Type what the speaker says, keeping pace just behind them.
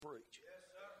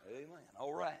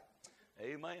All right.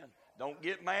 Amen. Don't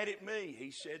get mad at me.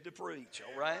 He said to preach.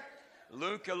 All right.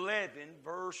 Luke 11,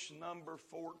 verse number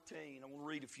 14. I want to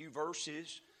read a few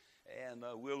verses, and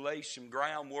we'll lay some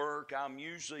groundwork. I'm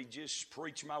usually just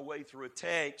preach my way through a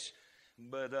text,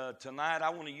 but tonight I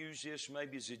want to use this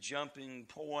maybe as a jumping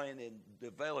point and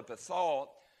develop a thought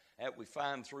that we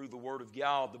find through the Word of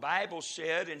God. The Bible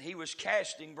said, and he was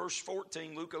casting, verse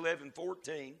 14, Luke 11,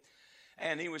 14,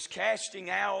 and he was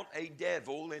casting out a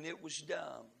devil, and it was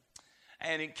dumb.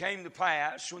 And it came to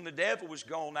pass, when the devil was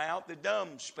gone out, the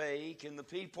dumb spake, and the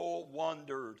people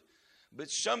wondered. But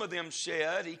some of them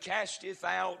said, he casteth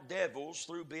out devils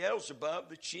through Beelzebub,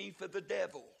 the chief of the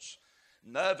devils.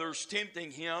 And others,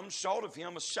 tempting him, sought of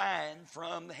him a sign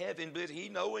from heaven. But he,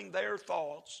 knowing their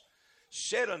thoughts,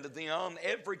 said unto them,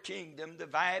 every kingdom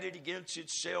divided against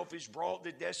itself is brought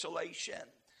to desolation.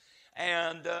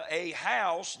 And a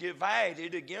house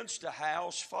divided against a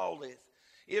house falleth.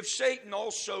 If Satan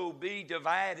also be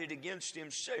divided against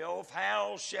himself,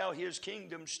 how shall his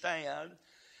kingdom stand?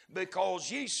 Because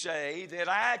ye say that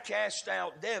I cast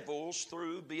out devils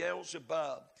through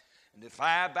Beelzebub. And if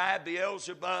I by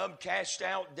Beelzebub cast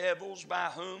out devils, by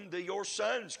whom do your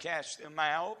sons cast them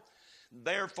out?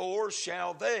 Therefore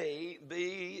shall they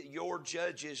be your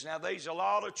judges. Now there's a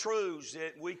lot of truths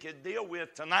that we could deal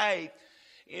with tonight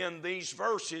in these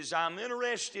verses. I'm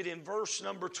interested in verse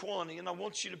number 20, and I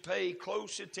want you to pay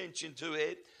close attention to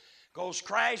it, because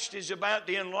Christ is about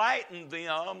to enlighten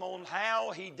them on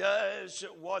how he does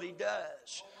what he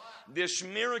does. This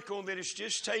miracle that has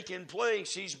just taken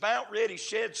place, he's about ready to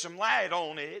shed some light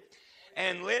on it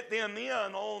and let them in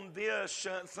on this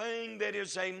thing that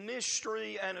is a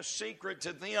mystery and a secret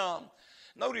to them.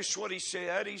 Notice what he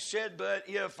said. He said, but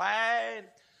if I,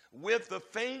 with the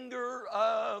finger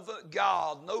of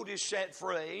God, notice that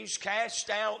phrase, cast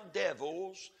out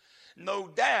devils, no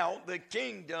doubt the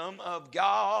kingdom of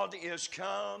God is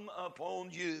come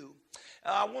upon you.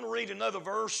 I want to read another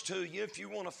verse to you if you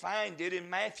want to find it in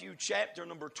Matthew chapter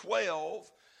number 12.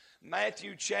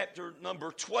 Matthew chapter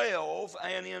number 12,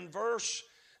 and in verse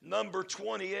number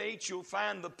 28 you'll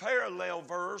find the parallel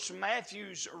verse,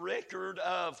 Matthew's record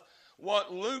of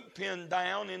what Luke penned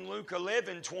down in Luke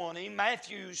 11:20.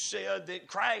 Matthew said that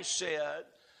Christ said,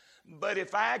 but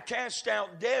if I cast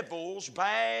out devils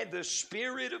by the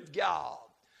Spirit of God,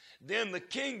 then the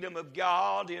kingdom of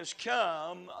God is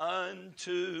come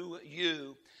unto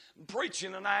you. I'm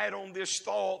preaching tonight on this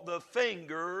thought, the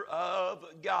finger of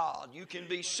God. You can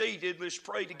be seated. Let's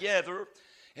pray together.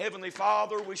 Heavenly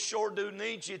Father, we sure do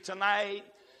need you tonight.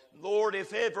 Lord,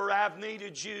 if ever I've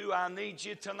needed you, I need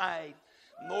you tonight.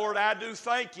 Lord, I do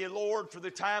thank you, Lord, for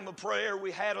the time of prayer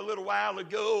we had a little while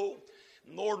ago.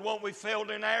 Lord, what we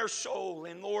felt in our soul.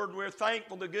 And Lord, we're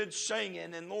thankful to good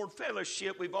singing. And Lord,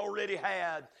 fellowship we've already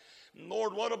had.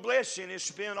 Lord, what a blessing it's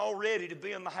been already to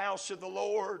be in the house of the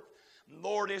Lord.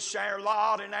 Lord, it's our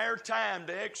lot and our time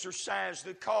to exercise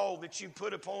the call that you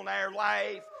put upon our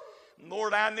life.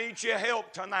 Lord, I need your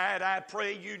help tonight. I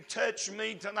pray you'd touch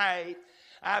me tonight.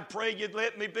 I pray you'd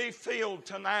let me be filled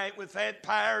tonight with that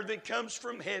power that comes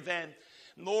from heaven.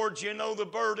 Lord, you know the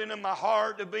burden in my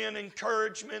heart to be an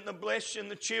encouragement and a blessing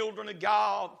the children of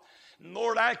God.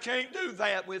 Lord, I can't do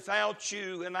that without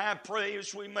you. And I pray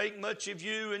as we make much of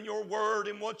you and your word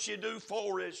and what you do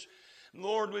for us,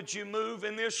 Lord, would you move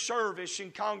in this service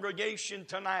and congregation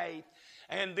tonight?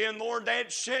 And then, Lord,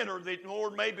 that sinner that,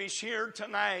 Lord, maybe is here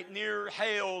tonight near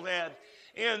hell, that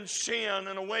in sin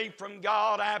and away from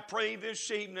God, I pray this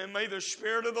evening, may the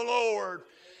Spirit of the Lord,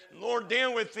 Lord,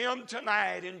 deal with them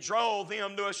tonight and draw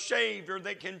them to a Savior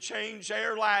that can change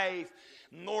their life.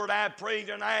 Lord, I pray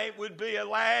tonight would be a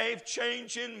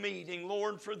life-changing meeting,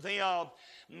 Lord, for them.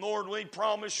 Lord, we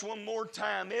promise one more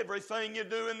time, everything you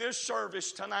do in this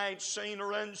service tonight, seen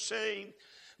or unseen,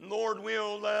 Lord,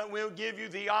 we'll give you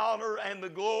the honor and the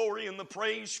glory and the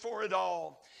praise for it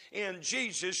all. In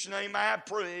Jesus' name I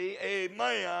pray,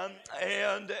 amen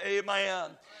and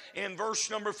amen. In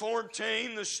verse number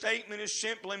 14, the statement is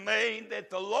simply made that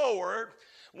the Lord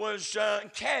was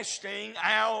casting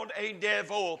out a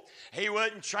devil. He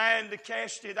wasn't trying to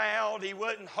cast it out. He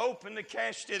wasn't hoping to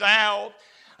cast it out.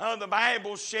 The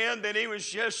Bible said that he was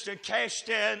just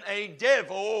casting a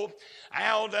devil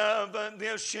out of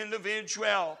this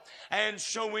individual. And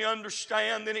so we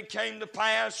understand that it came to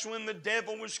pass when the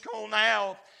devil was gone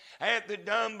out, and the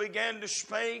dumb began to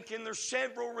speak, and there's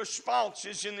several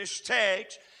responses in this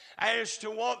text as to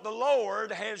what the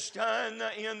Lord has done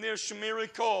in this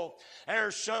miracle.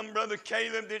 There's some, Brother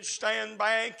Caleb, that stand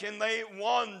back and they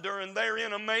wonder and they're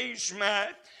in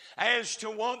amazement as to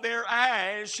what their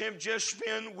eyes have just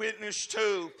been witness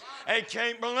to. They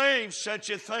can't believe such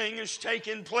a thing has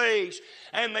taken place.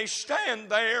 And they stand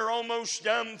there almost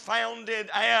dumbfounded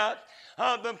at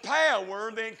the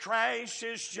power that Christ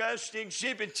has just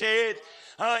exhibited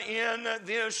in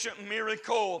this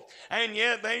miracle. And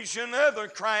yet there's another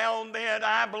crowd that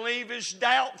I believe is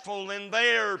doubtful, and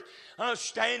they're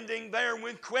standing there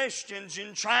with questions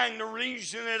and trying to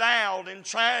reason it out and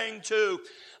trying to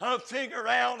figure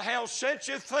out how such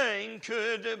a thing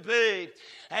could be.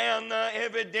 And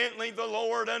evidently the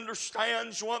Lord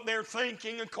understands what they're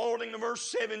thinking, according to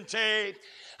verse 17.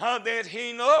 That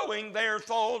he, knowing their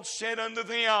thoughts, said unto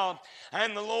them,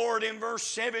 and the Lord in verse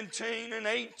 17 and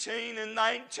 18 and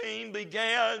 19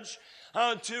 begins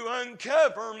to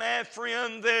uncover, my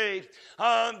friend,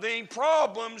 the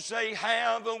problems they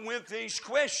have with these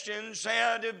questions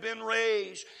that have been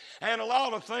raised. And a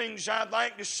lot of things I'd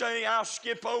like to say I'll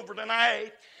skip over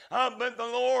tonight. But the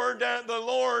Lord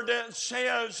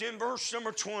says in verse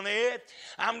number 20,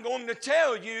 I'm going to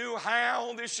tell you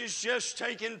how this has just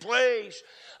taken place.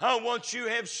 What you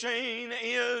have seen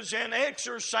is an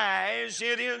exercise.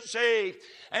 It is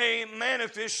a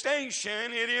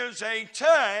manifestation. It is a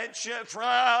touch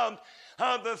from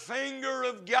the finger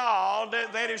of God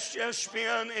that has just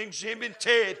been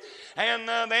exhibited. And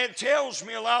that tells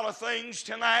me a lot of things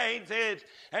tonight, that,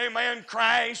 amen,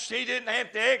 Christ, he didn't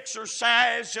have to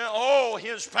exercise all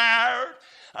his power.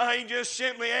 He just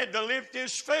simply had to lift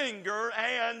his finger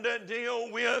and deal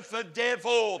with the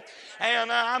devil. And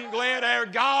I'm glad our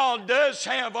God does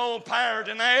have all power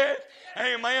tonight.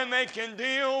 Amen. They can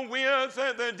deal with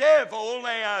the devil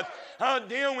and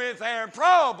deal with our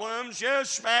problems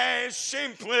just by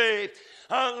simply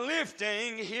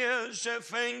lifting his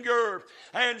finger.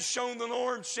 And so the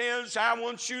Lord says, I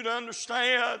want you to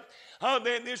understand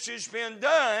that this has been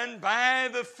done by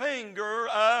the finger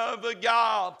of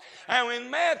God. Now in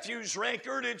Matthew's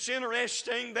record, it's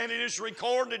interesting that it is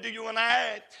recorded to you and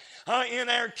I in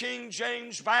our King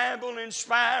James Bible,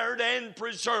 inspired and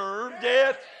preserved.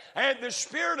 And the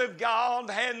Spirit of God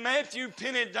had Matthew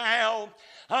pin it down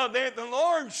that the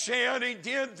Lord said he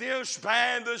did this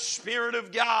by the Spirit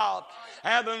of God.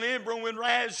 And the liberal would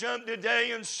rise up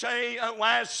today and say,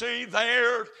 why, see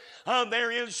there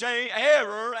is an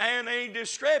error and a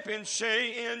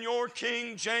discrepancy in your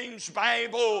King James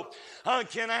Bible.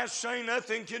 Can I say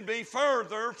nothing can be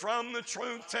further from the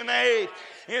truth tonight?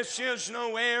 This is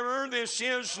no error. This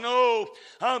is no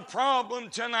problem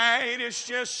tonight. It's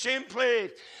just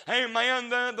simply, amen,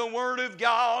 the Word of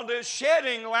God is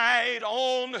shedding light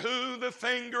on who the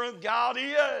finger of God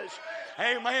is.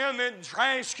 Amen, that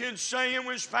Christ could say it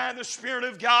was by the Spirit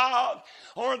of God,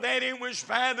 or that it was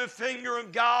by the finger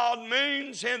of God,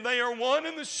 means that they are one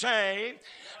and the same.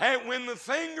 And when the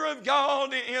finger of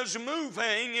God is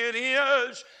moving, it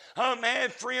is, my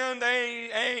friend,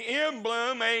 a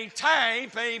emblem, a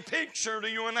type, a picture to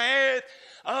you and I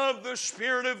of the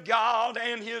Spirit of God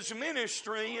and His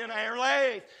ministry in our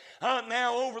life.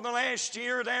 Now, over the last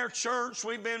year at our church,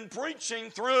 we've been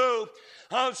preaching through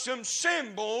some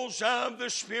symbols of the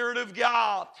Spirit of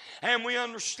God. And we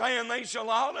understand there's a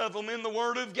lot of them in the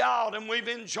Word of God. And we've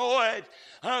enjoyed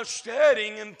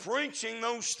studying and preaching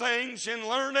those things and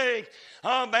learning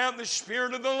about the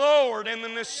Spirit of the Lord and the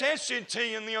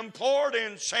necessity and the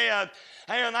importance. And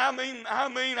I mean,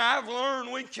 I've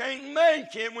learned we can't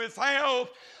make it without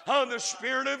the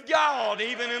Spirit of God,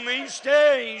 even in these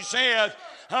days.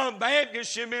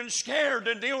 Baptists have been scared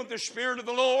to deal with the Spirit of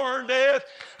the Lord,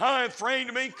 afraid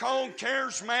to be called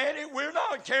charismatic. We're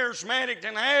not charismatic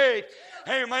tonight.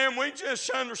 Amen. We just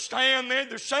understand that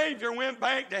the Savior went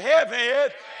back to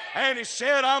heaven and He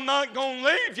said, I'm not going to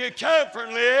leave you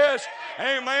comfortless.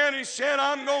 Amen. He said,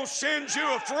 I'm going to send you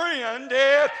a friend,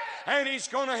 and He's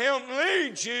going to help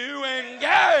lead you and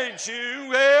guide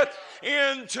you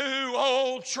into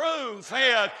all truth.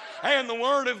 And the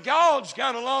Word of God's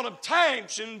got a lot of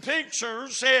types and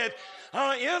pictures that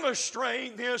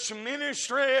illustrate this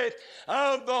ministry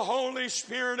of the Holy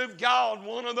Spirit of God.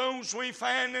 One of those we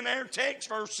find in our text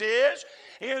verses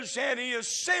is that He is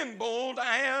symboled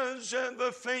as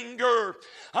the finger.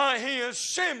 He is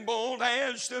symboled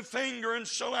as the finger. And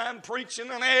so I'm preaching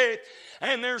tonight,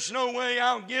 and there's no way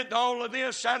I'll get to all of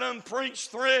this. I done preached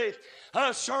 3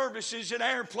 services at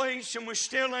our place, and we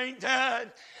still ain't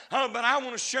done. But I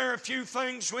want to share a few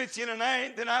things with you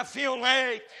tonight that I feel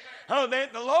like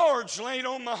that the Lord's laid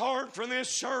on my heart for this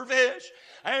service.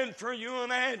 and for you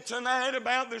and I tonight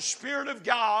about the Spirit of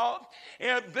God,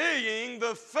 it being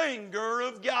the finger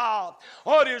of God.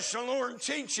 What is the Lord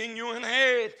teaching you and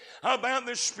I about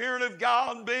the Spirit of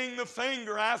God being the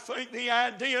finger? I think the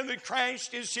idea that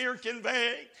Christ is here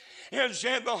conveying is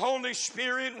that the Holy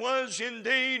Spirit was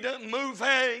indeed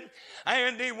moving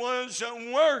and He was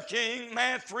working,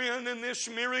 my friend, in this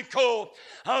miracle.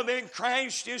 That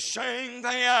Christ is saying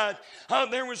that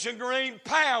there was a great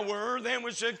power that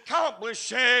was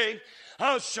accomplishing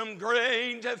some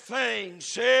great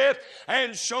things.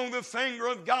 And so the finger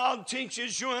of God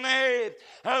teaches you and I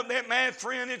that, my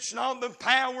friend, it's not the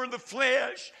power of the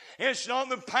flesh. It's not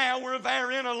the power of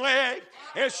our intellect.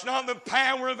 It's not the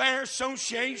power of our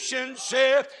associations,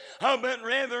 but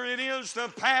rather it is the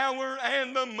power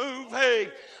and the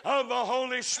moving of the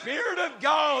Holy Spirit of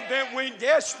God that we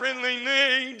desperately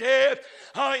need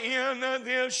in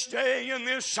this day and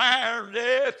this hour.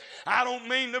 I don't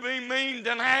mean to be mean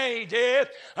tonight.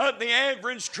 The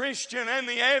average Christian and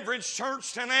the average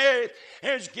church tonight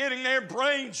is getting their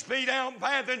brains beat out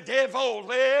by the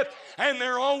devil, and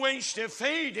they're always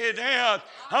defeated,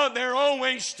 they're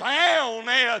always down,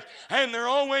 and they're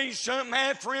always,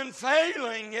 my friend,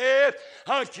 failing.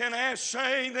 Can I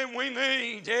say that we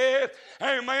need,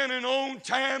 amen, an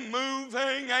old-time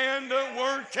moving and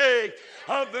working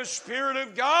of the Spirit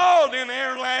of God in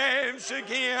our lives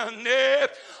again?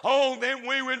 Oh, that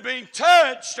we would be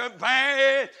touched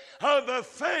by the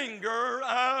finger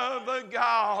of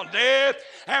God.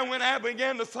 And when I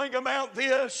began to think about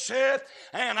this,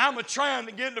 and I'm trying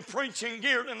to get into preaching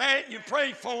gear tonight, you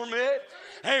pray for me.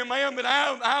 Amen. But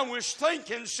I was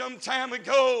thinking some time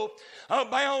ago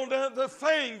about the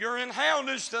finger, and how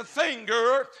does the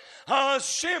finger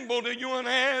symbol to you and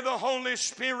I the Holy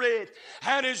Spirit?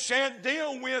 How does that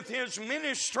deal with His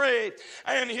ministry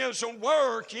and His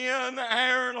work in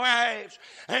our lives?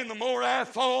 And the more I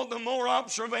thought, the more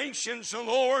observations the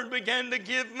Lord began to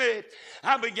give me.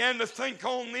 I began to think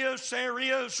on this. There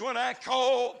is what I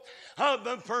call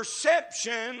the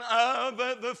perception of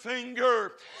the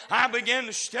finger. I began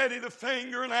to study the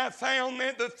finger, and I found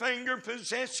that the finger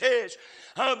possesses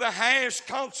the highest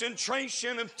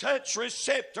concentration of touch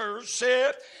receptors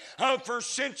for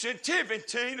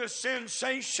sensitivity to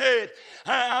sensation.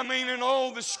 I mean, in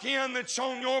all the skin that's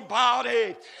on your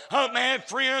body, my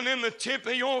friend, in the tip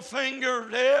of your finger,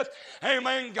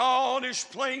 amen, God has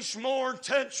placed more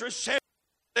touch receptors.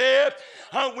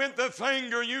 With the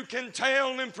finger you can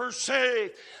tell and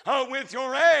perceive with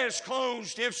your eyes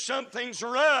closed if something's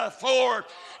rough or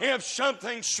if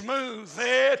something's smooth.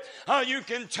 You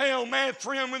can tell, my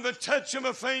friend, with the touch of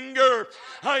a finger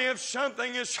if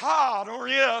something is hot or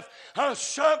if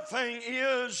something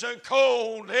is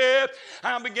cold.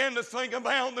 I began to think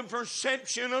about the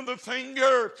perception of the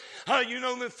finger. You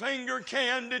know, the finger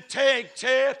can detect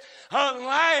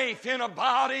life in a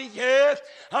body.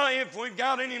 If we've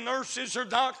got any nurses or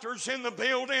doctors in the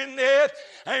building,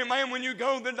 amen, when you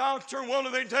go to the doctor,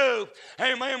 what do?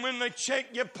 Amen, when they check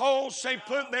your pulse, they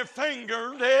put their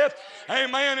finger,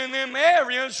 amen, in them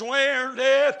areas where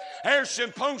there's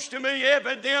supposed to be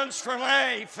evidence for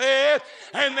life,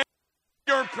 and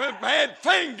your bad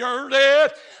finger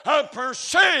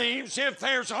perceives if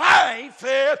there's life,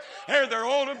 there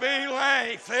ought to be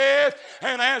life.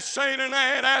 And I say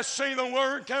tonight, I see the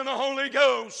work of the Holy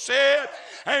Ghost.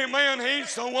 Amen.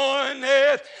 He's the one,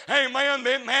 amen,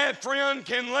 that my friend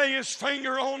can lay his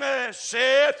finger on us.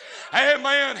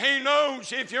 Amen. He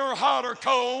knows if you're hot or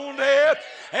cold.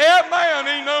 Amen.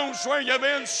 He knows where you've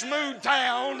been smoothed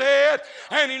down.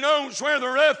 And He knows where the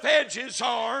rough edges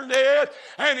are.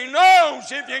 And He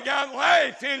knows if you got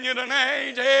life in you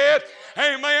tonight.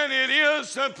 Amen. It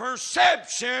is the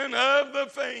perception of the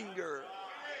finger.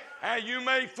 And you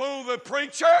may fool the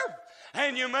preacher,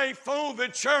 and you may fool the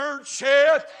church,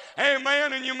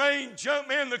 amen, and you may jump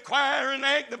in the choir and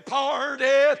act the part,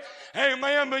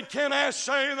 amen, but can I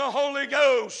say the Holy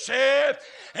Ghost,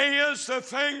 He is the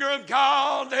finger of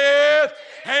God,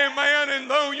 amen, and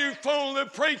though you fool the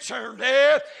preacher,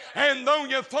 and though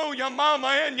you fool your mama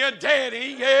and your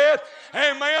daddy,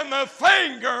 amen, the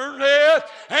finger,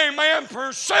 amen,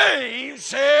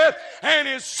 perceives and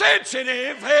is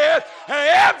sensitive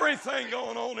everything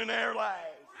going on in their life.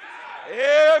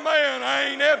 Amen. I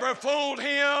ain't never fooled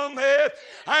Him.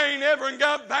 I ain't never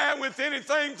got by with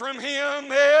anything from Him.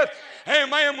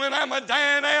 Amen. When I'm a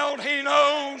dying out, He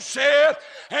knows.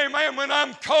 Amen. When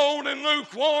I'm cold and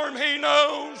lukewarm, He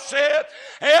knows.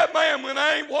 Amen. When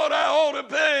I ain't what I ought to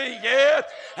be.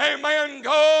 Amen.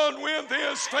 God with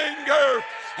His finger,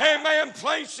 amen,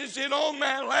 places it on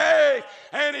my life,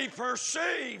 and He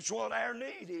perceives what our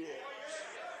need is.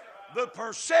 The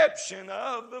perception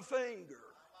of the finger.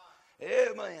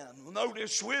 Amen.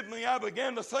 Notice with me, I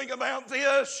began to think about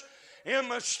this in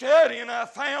my study, and I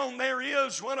found there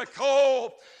is what I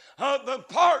call the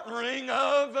partnering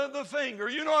of the finger.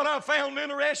 You know what I found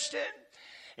interesting?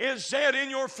 Is that in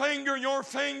your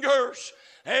fingers,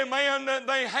 amen, that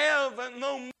they have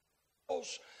no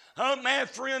muscles, my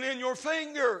friend, in your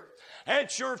finger.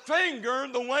 At your finger,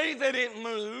 the way that it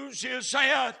moves is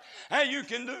that you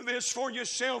can do this for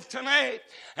yourself tonight.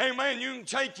 Amen. You can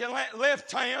take your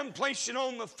left hand, place it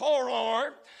on the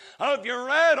forearm of your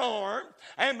right arm,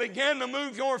 and begin to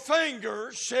move your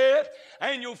fingers,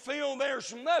 and you'll feel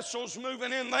there's muscles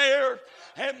moving in there.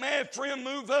 And my friend,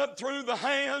 move up through the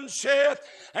hands,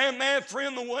 and my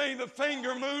friend, the way the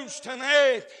finger moves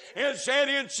tonight is that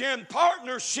it's in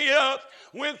partnership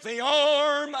with the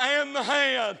arm and the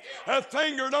hand. A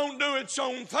finger don't do its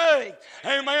own thing.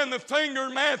 Amen. The finger,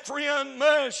 my friend,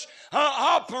 must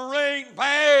operate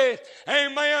by,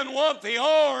 amen, what the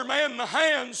arm and the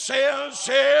hand says.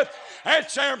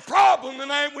 That's our problem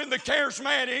tonight with the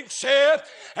charismatics.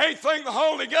 They think the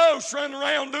Holy Ghost running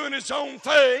around doing his own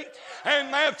thing, and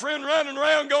my friend running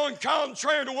around going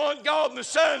contrary to what God and the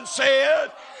Son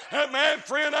said. My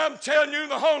friend, I'm telling you,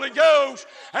 the Holy Ghost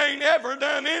ain't ever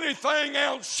done anything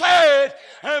outside,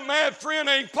 my friend,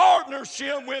 a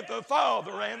partnership with the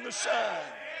Father and the Son.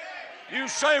 You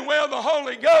say, well, the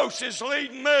Holy Ghost is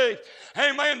leading me,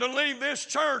 amen, to leave this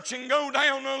church and go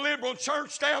down to a liberal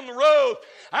church down the road.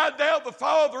 I doubt the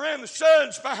Father and the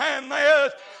Son's behind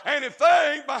that, and if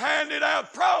they ain't behind it, I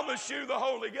promise you the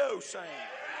Holy Ghost ain't.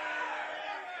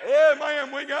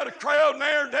 Amen. We got a crowd in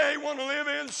our day want to live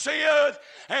in sin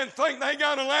and think they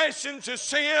got a license to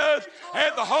sin,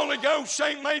 and the Holy Ghost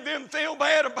ain't made them feel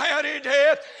bad about it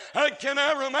yet. Can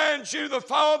I remind you, the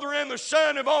Father and the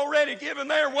Son have already given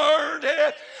their word,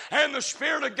 and the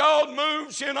Spirit of God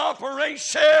moves in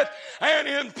operation and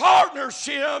in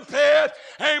partnership,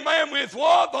 amen, with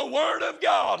what the Word of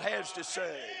God has to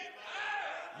say.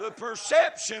 The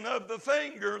perception of the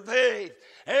finger,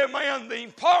 amen, the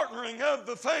partnering of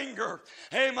the finger,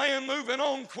 amen, moving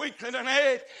on quickly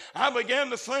tonight. I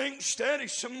began to think, study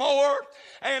some more,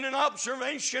 and an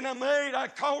observation I made, I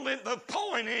called it the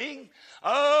pointing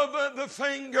of the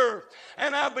finger.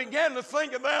 And I began to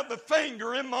think about the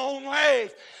finger in my own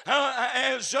life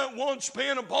as once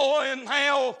being a boy, and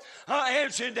now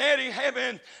as a daddy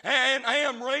having, and I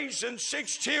am raising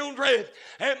 6 children.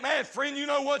 And my friend, you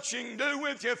know what you can do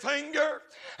with your finger?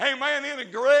 Amen. In a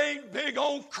great big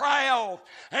old crowd,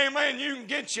 amen, you can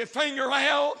get your finger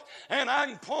out, and I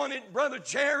can point at Brother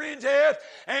Jerry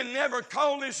and never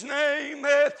call his name,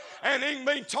 and he can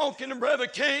be talking to Brother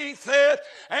Keith,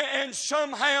 and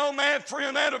somehow, my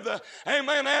friend, out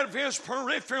of his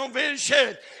peripheral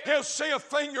vision, he'll see a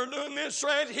finger doing this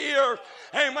right here,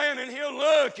 amen, and he'll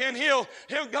look and he'll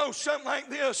go something like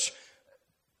this,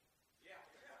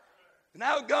 and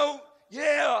I'll go,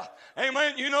 yeah,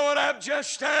 amen. You know what I've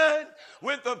just done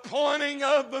with the pointing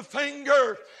of the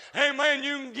finger? Amen.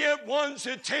 You can get one's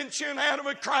attention out of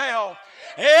a crowd.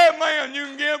 Amen. You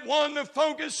can get one to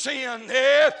focus in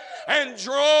and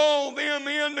draw them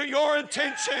into your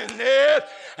attention.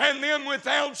 And then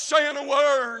without saying a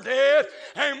word,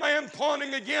 amen,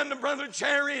 pointing again to Brother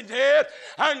Jerry,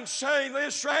 I can say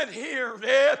this right here,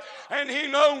 and he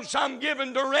knows I'm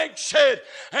giving direction,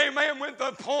 amen, with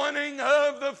the pointing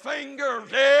of the finger,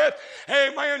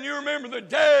 amen. You remember the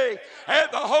day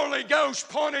that the Holy Ghost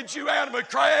pointed you out of a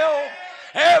crowd?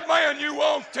 Amen. You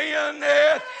walked in,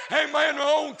 amen, the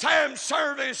old time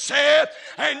service,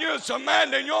 and you was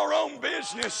minding your own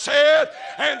business,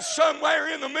 and somewhere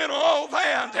in the middle of all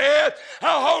that, the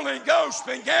Holy Ghost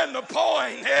began to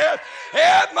point,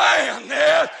 amen,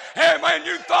 amen.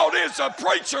 You thought it's a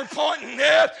preacher pointing,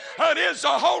 but it's the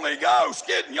Holy Ghost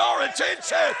getting your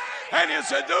attention. And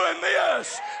is it doing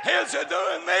this? Is it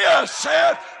doing this?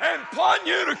 And pointing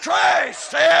you to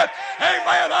Christ.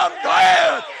 Amen. I'm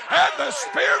glad that the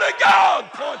Spirit of God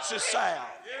points us out.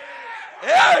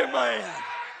 Amen.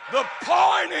 The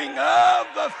pointing of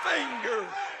the finger.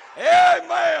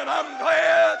 Amen.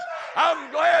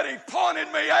 I'm glad he pointed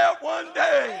me out one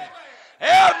day.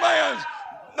 Amen.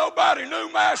 Nobody knew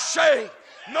my shape.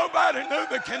 Nobody knew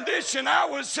the condition I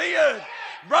was in.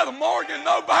 Brother Morgan,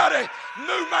 nobody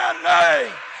knew my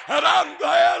name. And I'm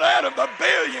glad out of the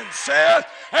billions,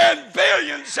 and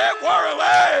billions that were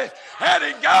alive, and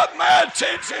he got my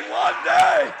attention one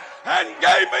day and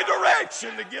gave me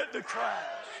direction to get to Christ.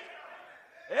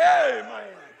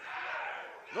 Amen.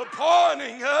 The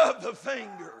pointing of the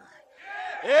finger.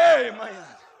 Amen.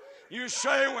 You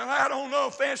say, well, I don't know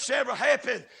if that's ever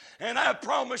happened, and I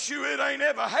promise you it ain't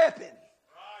ever happened.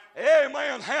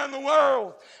 Amen. How in the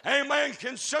world, amen,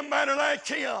 can somebody like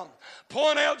him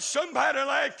point out somebody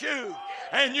like you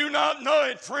and you not know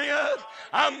it, friend?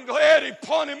 I'm glad he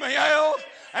pointed me out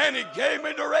and he gave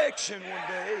me direction one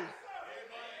day.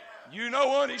 You know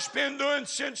what he's been doing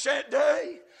since that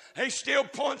day? He still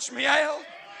points me out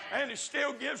and he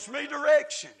still gives me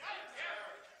direction.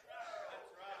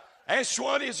 That's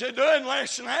what he's doing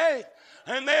last night.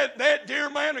 And that dear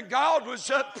man of God was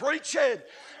up preaching.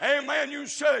 Amen. You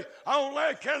say, I don't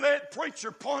like how that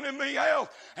preacher pointed me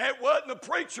out. It wasn't the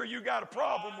preacher you got a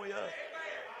problem with.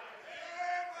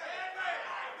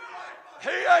 He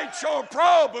ain't your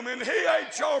problem, and he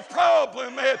ain't your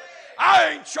problem, and I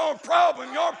ain't your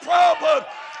problem. Your problem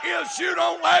is you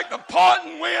don't like the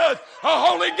pointing with the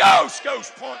Holy Ghost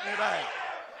goes pointing it out.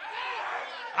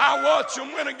 I watch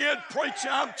them when I get preaching.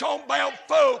 I'm talking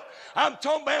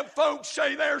about folks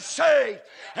say they're saved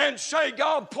and say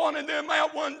God pointed them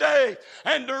out one day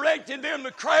and directed them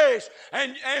to Christ.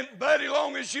 And buddy,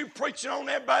 long as you preaching on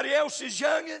everybody else's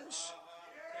youngins,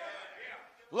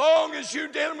 long as you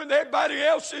dealing with everybody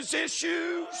else's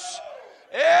issues,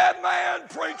 amen,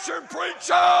 preacher, preach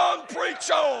on,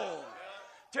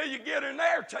 till you get in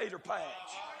their tater patch.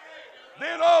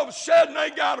 Then all of a sudden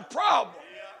they got a problem.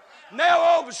 Now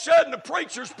all of a sudden the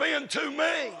preacher's being too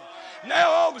mean. Now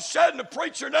all of a sudden the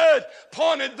preacher done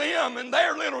pointed them and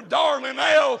their little darling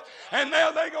out, and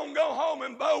now they're going to go home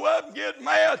and bow up and get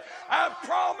mad. I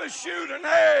promise you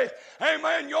tonight,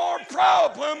 amen, your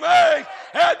problem ain't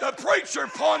that the preacher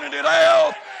pointed it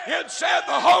out. It's that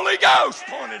the Holy Ghost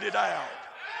pointed it out.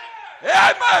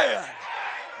 Amen.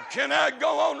 Can I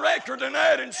go on record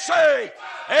tonight and say,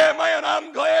 amen,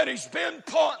 I'm glad he's been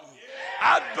pointing.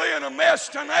 I'd be in a mess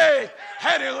tonight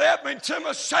had he left me to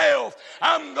myself.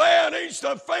 I'm glad he's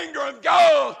the finger of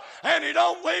God and he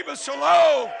don't leave us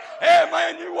alone.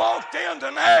 Amen. You walked in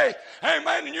tonight,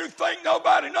 amen, and you think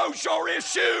nobody knows your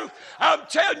issue. I'm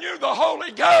telling you, the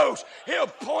Holy Ghost, he'll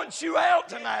point you out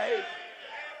tonight.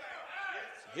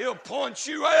 He'll point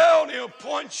you out. He'll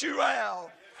point you out.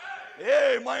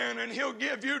 Amen. And he'll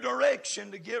give you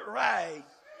direction to get right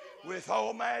with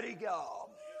Almighty God.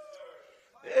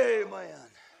 Amen.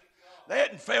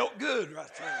 That felt good right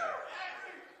there.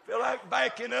 Feel like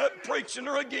backing up, preaching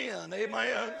her again.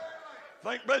 Amen. I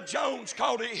think Brother Jones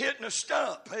called it hitting a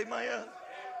stump. Amen.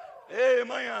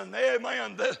 Amen.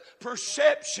 Amen. The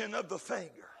perception of the finger.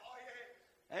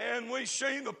 And we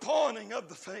see the pointing of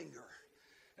the finger.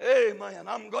 Amen.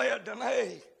 I'm glad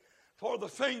tonight for the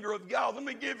finger of God. Let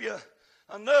me give you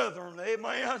another one.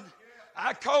 Amen.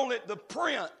 I call it the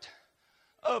print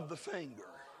of the finger.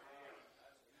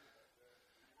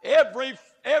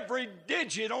 Every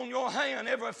digit on your hand,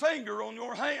 every finger on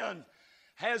your hand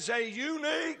has a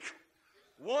unique,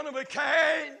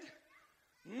 one-of-a-kind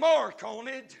mark on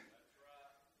it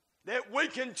that we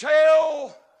can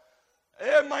tell,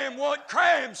 amen, what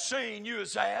crime scene you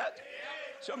was at.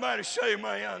 Somebody say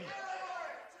amen.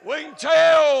 We can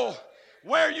tell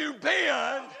where you've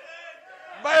been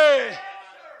by,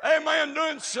 amen,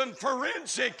 doing some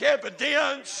forensic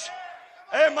evidence,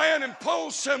 amen, and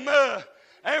pull some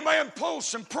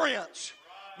prints.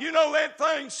 You know that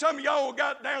thing some of y'all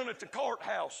got down at the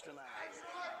courthouse tonight.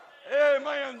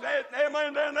 Amen,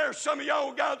 down there some of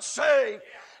y'all got saved.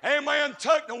 Amen,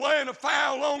 tucked away in a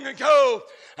file long ago.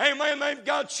 Amen, they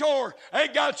got your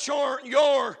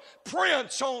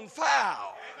prints on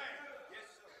file.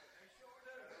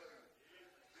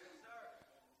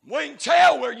 We can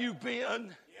tell where you've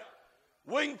been.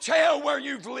 We can tell where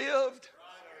you've lived.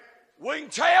 We can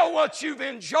tell what you've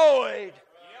enjoyed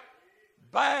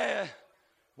by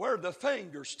where the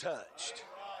fingers touched.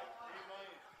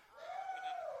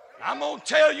 I'm going to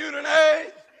tell you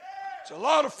tonight, there's a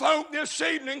lot of folk this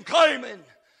evening claiming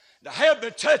to have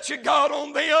the touch of God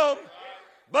on them,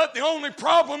 but the only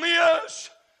problem is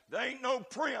there ain't no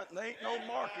print, there ain't no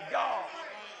mark of God.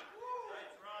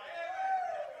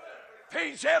 If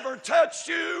he's ever touched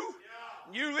you,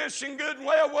 you listen good and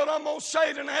well what I'm going to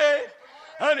say tonight.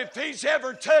 And if he's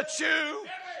ever touched you,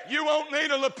 you won't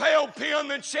need a lapel pin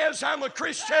that says I'm a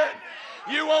Christian.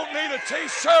 You won't need a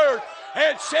t-shirt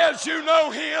that says you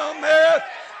know him.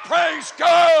 Praise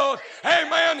God.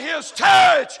 Amen. His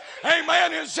touch,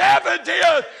 amen, is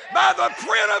evident by the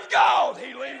print of God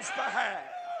he leaves behind.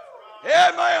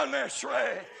 Amen. That's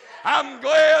right. I'm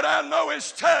glad I know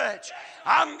his touch.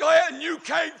 I'm glad, and you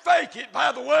can't fake it,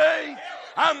 by the way.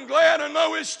 I'm glad I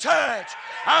know his touch.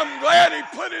 I'm glad he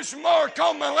put his mark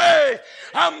on my leg.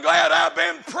 I'm glad I've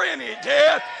been printed,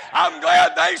 Dad. I'm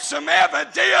glad there's some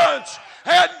evidence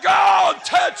that God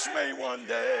touched me one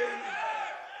day.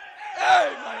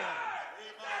 Amen.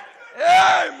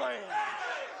 Amen.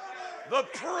 The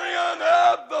print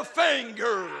of the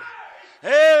finger.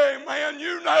 Amen.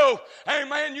 You know,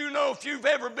 amen, you know if you've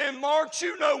ever been marked,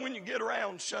 you know when you get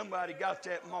around somebody got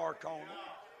that mark on them.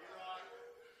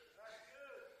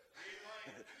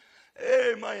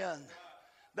 Amen.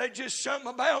 They just something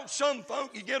about some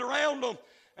folk, you get around them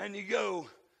and you go,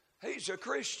 he's a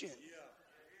Christian.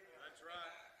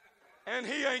 And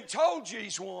he ain't told you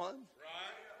he's one.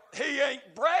 He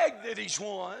ain't bragged that he's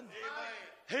one.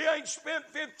 He ain't spent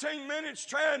 15 minutes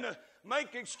trying to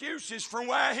make excuses for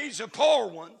why he's a poor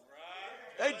one.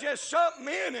 They just something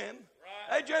in him.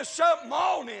 They just something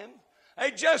on him.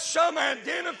 They just some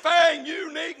identifying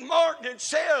unique mark that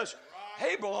says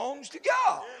he belongs to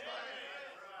God.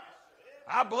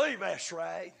 I believe that's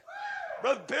right.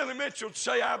 Brother Billy Mitchell would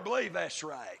say, I believe that's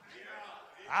right.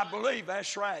 I believe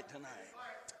that's right tonight.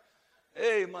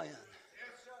 Amen.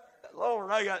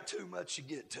 Lord, I got too much to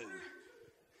get to.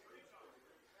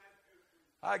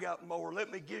 I got more.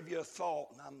 Let me give you a thought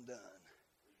and I'm done.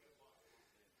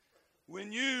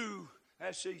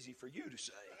 That's easy for you to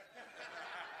say.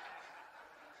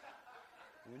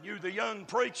 When you, the young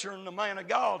preacher and the man of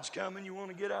God's coming, you want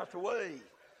to get out the way.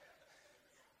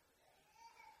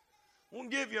 I want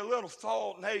to give you a little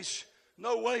thought, and there's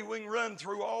no way we can run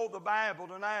through all the Bible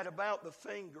tonight about the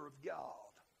finger of God.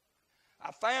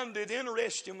 I found it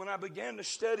interesting when I began to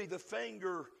study the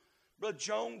finger, Brother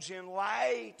Jones, in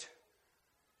light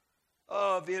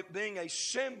of it being a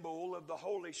symbol of the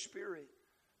Holy Spirit.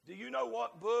 Do you know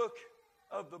what book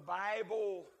of the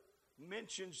Bible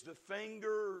mentions the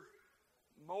finger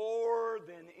more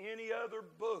than any other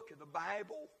book of the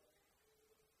Bible?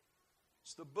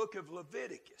 It's the book of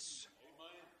Leviticus.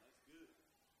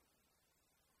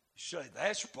 You say,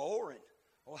 that's boring.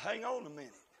 Well, hang on a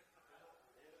minute.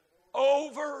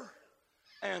 Over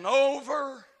and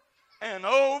over and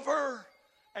over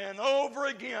and over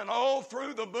again, all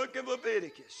through the book of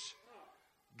Leviticus,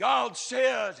 God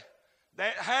said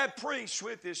that high priest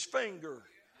with his finger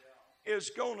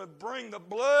is going to bring the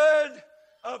blood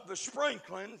of the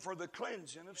sprinkling for the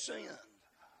cleansing of sin.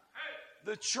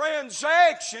 The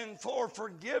transaction for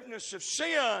forgiveness of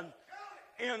sin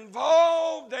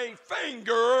involved a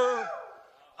finger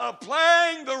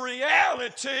applying the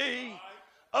reality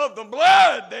of the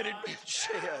blood that had been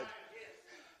shed.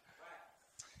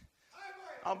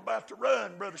 I'm about to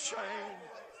run, Brother Shane.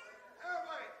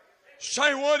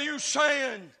 Say, what are you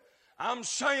saying? I'm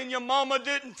saying your mama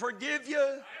didn't forgive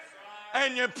you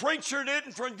and your preacher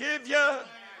didn't forgive you.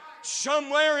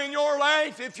 Somewhere in your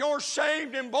life, if you're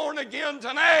saved and born again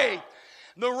tonight,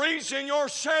 the reason you're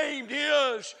saved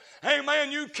is,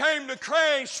 amen, you came to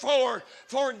Christ for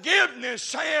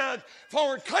forgiveness and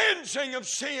for cleansing of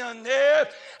sin.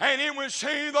 And it was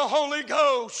He, the Holy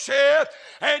Ghost,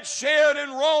 had said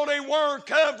and wrought a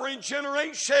work of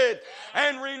regeneration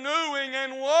and renewing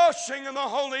and washing of the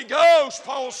Holy Ghost,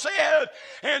 Paul said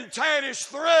in Titus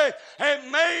 3, that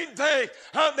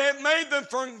made the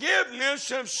forgiveness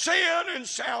of sin and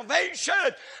salvation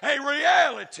a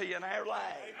reality in our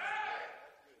life.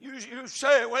 You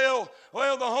say, well,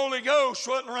 the Holy Ghost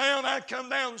wasn't around. I come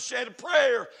down and said a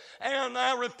prayer, and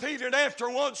I repeated after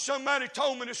what somebody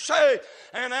told me to say,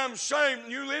 and I'm saying,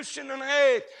 you listen and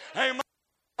hey, amen.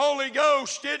 The Holy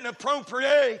Ghost didn't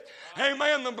appropriate,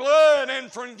 amen, the blood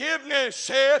and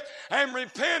forgiveness and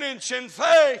repentance and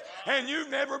faith, and you've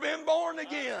never been born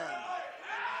again.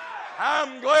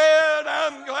 I'm glad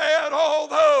all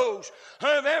those who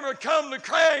have ever come to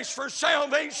Christ for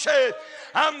salvation,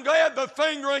 I'm glad the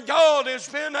finger of God has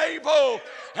been able,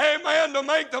 amen, to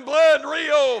make the blood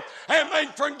real and make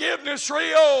forgiveness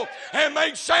real and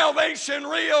make salvation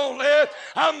real.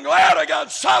 I'm glad I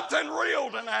got something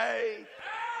real tonight.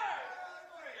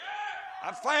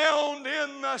 I found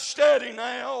in my study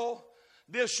now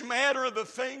this matter of the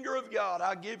finger of God.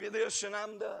 I'll give you this and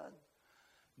I'm done.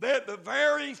 That the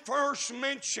very first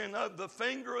mention of the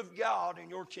finger of God in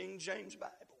your King James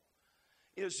Bible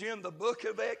is in the book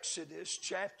of Exodus,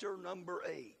 chapter number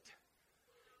 8.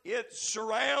 It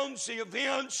surrounds the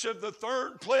events of the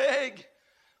third plague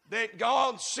that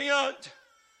God sent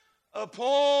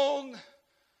upon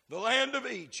the land of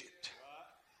Egypt.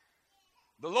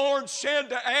 The Lord said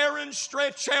to Aaron,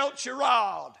 stretch out your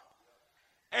rod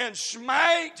and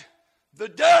smite the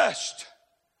dust.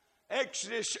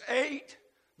 Exodus 8,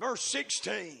 verse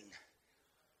 16.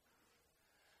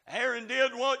 Aaron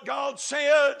did what God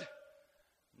said.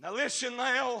 Now listen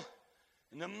now.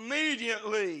 And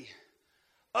immediately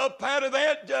up out of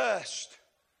that dust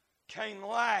came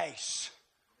lice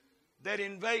that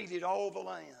invaded all the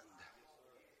land.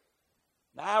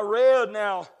 Now I read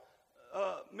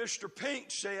Mr. Pink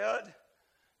said,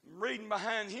 reading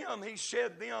behind him, he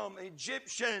said them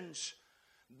Egyptians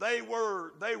They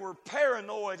were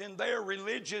paranoid in their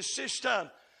religious system.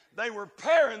 They were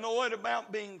paranoid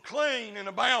about being clean and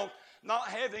about not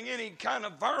having any kind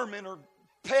of vermin or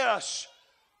pests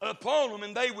upon them.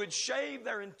 And they would shave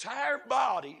their entire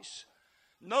bodies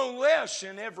no less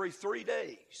than every 3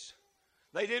 days.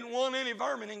 They didn't want any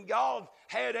vermin, and God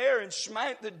had Aaron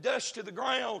smite the dust to the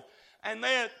ground, and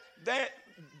that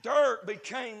dirt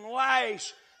became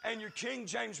lice. And your King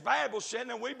James Bible said,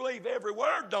 now we believe every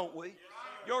word, don't we?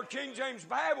 Your King James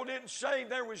Bible didn't say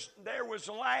there was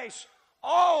lice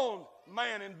on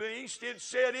man and beast. It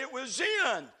said it was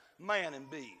in man and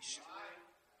beast.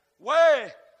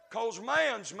 Why? Because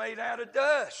man's made out of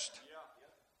dust.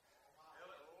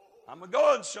 I'm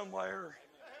going somewhere.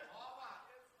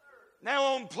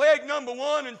 Now on plague number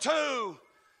 1 and 2,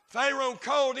 Pharaoh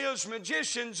called his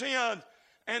magicians in,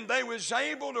 and they was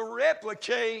able to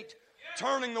replicate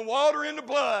turning the water into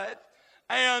blood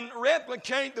and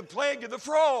replicate the plague of the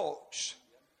frogs.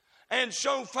 And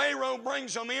so Pharaoh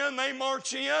brings them in, they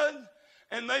march in,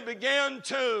 and they began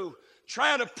to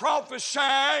try to prophesy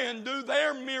and do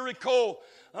their miracle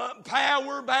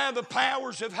power by the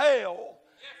powers of hell.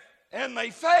 And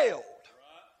they failed.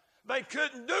 They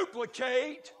couldn't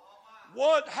duplicate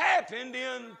what happened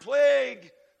in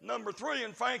plague number 3.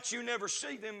 In fact, you never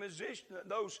see them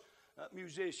those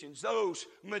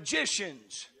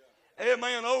magicians,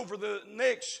 amen, over the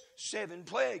next 7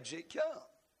 plagues that come.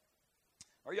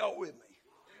 Are y'all with me?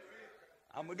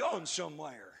 I'm going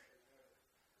somewhere.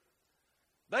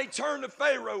 They turned to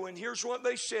Pharaoh, and here's what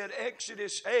they said,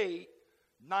 Exodus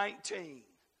 8:19.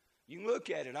 You can look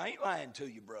at it. I ain't lying to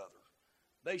you, brother.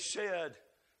 They said,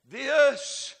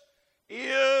 this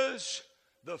is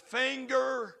the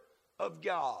finger of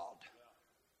God.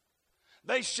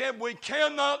 They said, we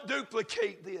cannot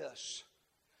duplicate this.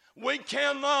 We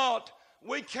cannot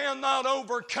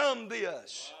overcome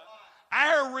this.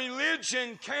 Our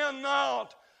religion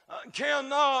cannot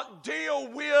deal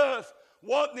with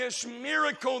what this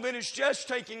miracle that is just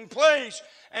taking place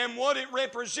and what it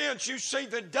represents. You see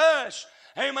the dust.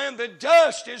 Amen. The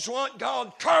dust is what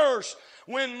God cursed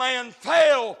when man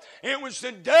fell. It was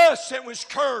the dust that was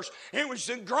cursed. It was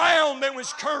the ground that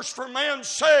was cursed for man's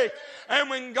sake. And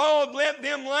when God let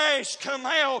them last come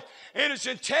out, it is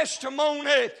a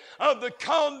testimony of the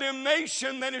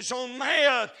condemnation that is on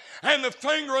man. And the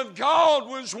finger of God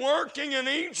was working in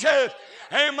Egypt.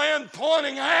 Amen.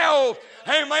 Pointing out,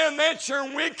 amen, that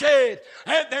you're wicked.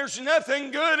 And there's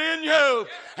nothing good in you.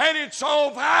 And it's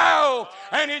all vile.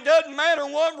 And it doesn't matter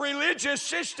what religious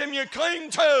system you cling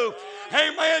to.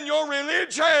 Amen. Your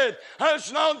religion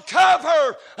does not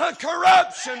cover a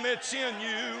corruption that's in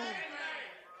you.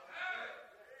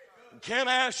 Can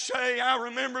I say, I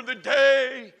remember the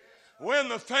day when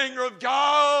the finger of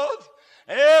God,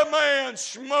 amen,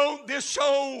 smote this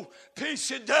old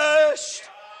piece of dust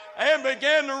and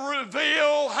began to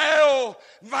reveal how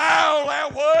vile I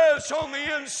was on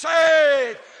the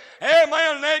inside.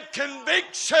 Amen, that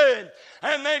conviction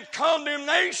and that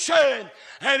condemnation.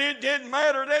 And it didn't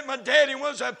matter that my daddy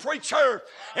was a preacher.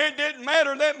 It didn't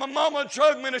matter that my mama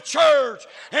drugged me to church.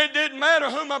 It didn't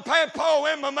matter who my papa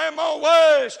and my mama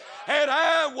was. And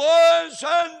I was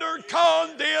under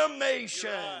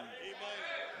condemnation.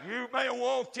 You may have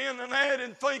walked in tonight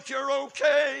and think you're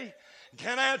okay.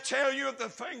 Can I tell you, if the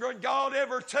finger of God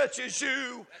ever touches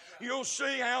you, you'll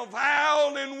see how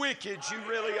vile and wicked you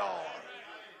really are.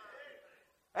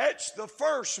 That's the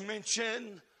first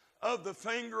mention of the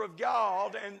finger of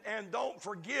God. And don't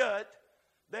forget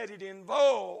that it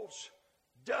involves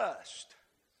dust.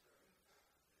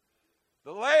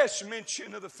 The last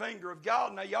mention of the finger of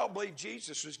God, now y'all believe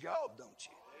Jesus was God, don't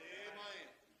you? Amen.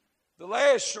 The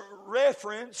last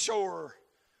reference or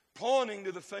pointing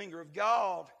to the finger of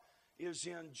God is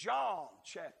in John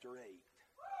chapter 8.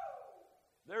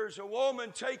 There's a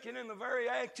woman taken in the very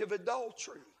act of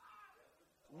adultery,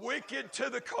 wicked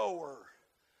to the core,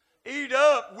 eat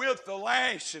up with the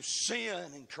lash of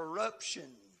sin and corruption,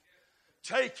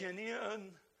 taken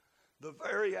in the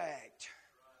very act.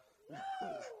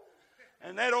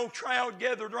 And that old crowd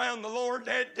gathered around the Lord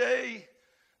that day.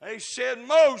 They said,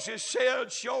 Moses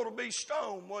said she ought to be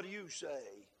stoned. What do you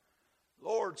say?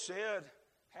 Lord said,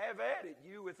 have at it.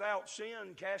 You without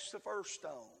sin cast the first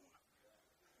stone.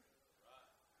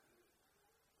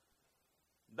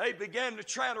 They began to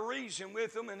try to reason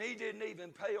with him, and he didn't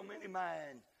even pay them any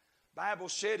mind. Bible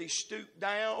said he stooped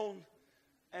down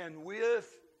and with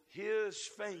his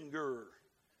finger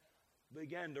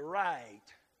began to write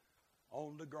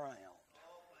on the ground.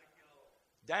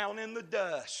 Down in the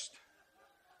dust.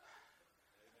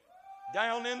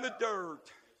 Down in the dirt.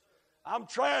 I'm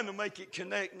trying to make it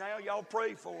connect now. Y'all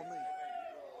pray for me.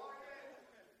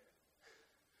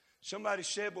 Somebody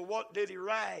said, well, what did he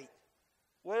write?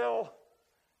 Well,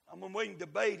 we can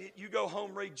debate it. You go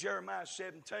home, read Jeremiah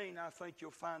 17. I think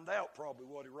you'll find out probably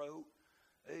what he wrote.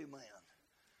 Amen.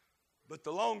 But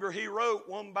the longer he wrote,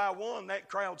 one by one, that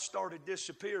crowd started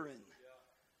disappearing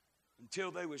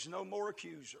until there was no more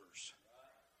accusers.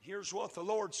 Here's what the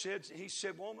Lord said. He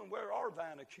said, woman, where are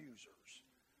thine accusers?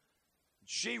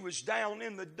 She was down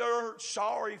in the dirt,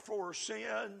 sorry for her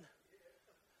sin,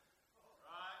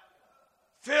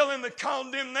 feeling the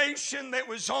condemnation that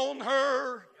was on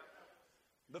her.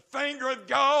 The finger of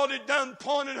God had done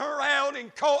pointed her out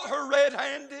and caught her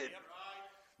red-handed.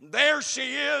 There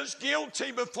she is,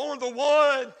 guilty before the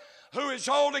one who is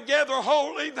altogether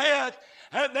holy, that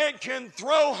can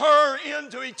throw her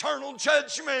into eternal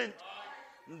judgment.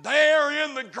 There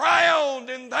in the ground,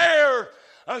 and there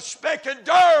a speck of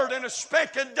dirt and a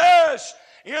speck of dust.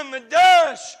 In the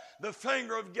dust, the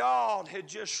finger of God had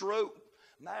just wrote,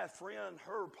 my friend,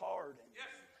 her pardon.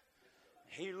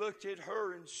 He looked at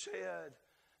her and said,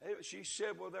 she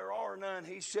said, well, there are none.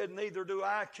 He said, neither do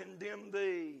I condemn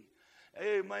thee.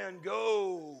 Amen.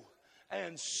 Go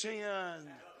and sin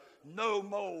no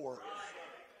more.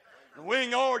 We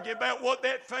ain't argue about what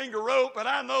that finger wrote, but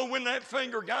I know when that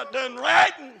finger got done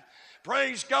writing,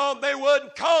 praise God, there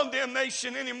wasn't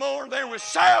condemnation anymore. There was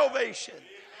salvation.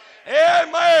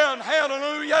 Amen.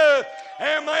 Hallelujah.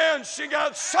 Amen. She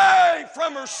got saved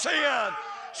from her sin.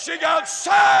 She got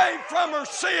saved from her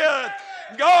sin.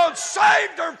 God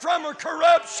saved her from her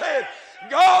corruption.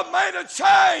 God made a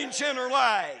change in her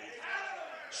life.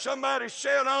 Somebody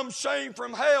said, I'm saved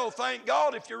from hell. Thank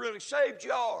God, if you're really saved,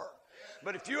 you are.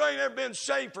 But if you ain't ever been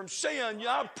saved from sin,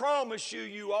 I promise you,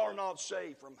 you are not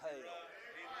saved from hell.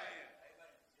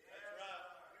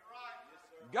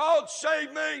 God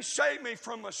saved me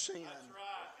from my sin.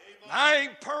 I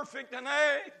ain't perfect in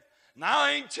that. And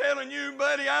I ain't telling you,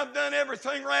 buddy, I've done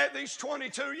everything right these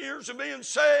 22 years of being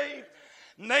saved.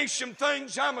 And there's some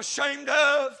things I'm ashamed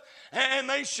of. And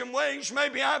there's some ways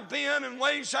maybe I've been and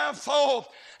ways I've thought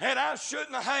and I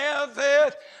shouldn't have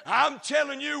that. I'm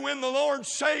telling you, when the Lord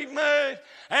saved me,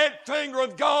 that finger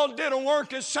of God did a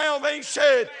work of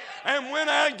salvation. And when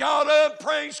I got up,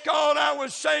 praise God, I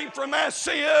was saved from my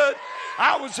sin.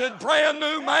 I was a brand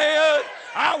new man.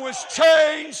 I was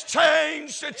changed.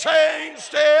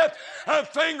 The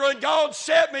finger of God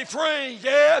set me free.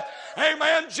 Yeah.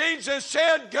 Amen. Jesus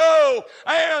said, go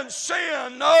and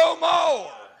sin no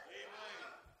more.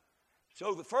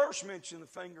 So the first mention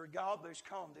of the finger of God, there's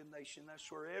condemnation.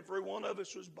 That's where every one of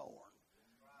us was born.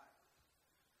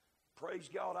 Praise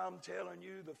God, I'm telling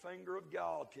you, the finger of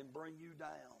God can bring you down,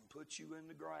 put you in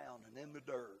the ground and in the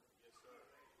dirt.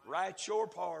 Write your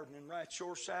pardon and write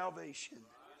your salvation.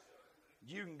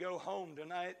 You can go home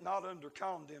tonight not under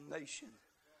condemnation,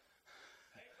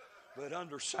 but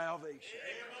under salvation.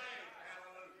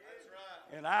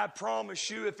 And I promise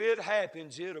you, if it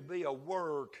happens, it'll be a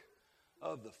work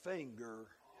of the finger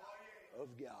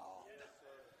of God.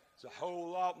 There's a whole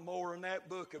lot more in that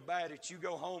book about it. You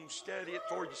go home, study it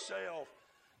for yourself.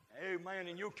 Amen.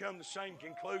 And you'll come to the same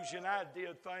conclusion I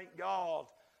did. Thank God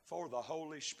for the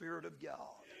Holy Spirit of God.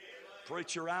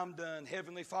 Preacher, I'm done.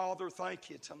 Heavenly Father,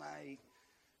 thank you tonight,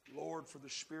 Lord, for the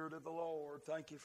Spirit of the Lord. Thank you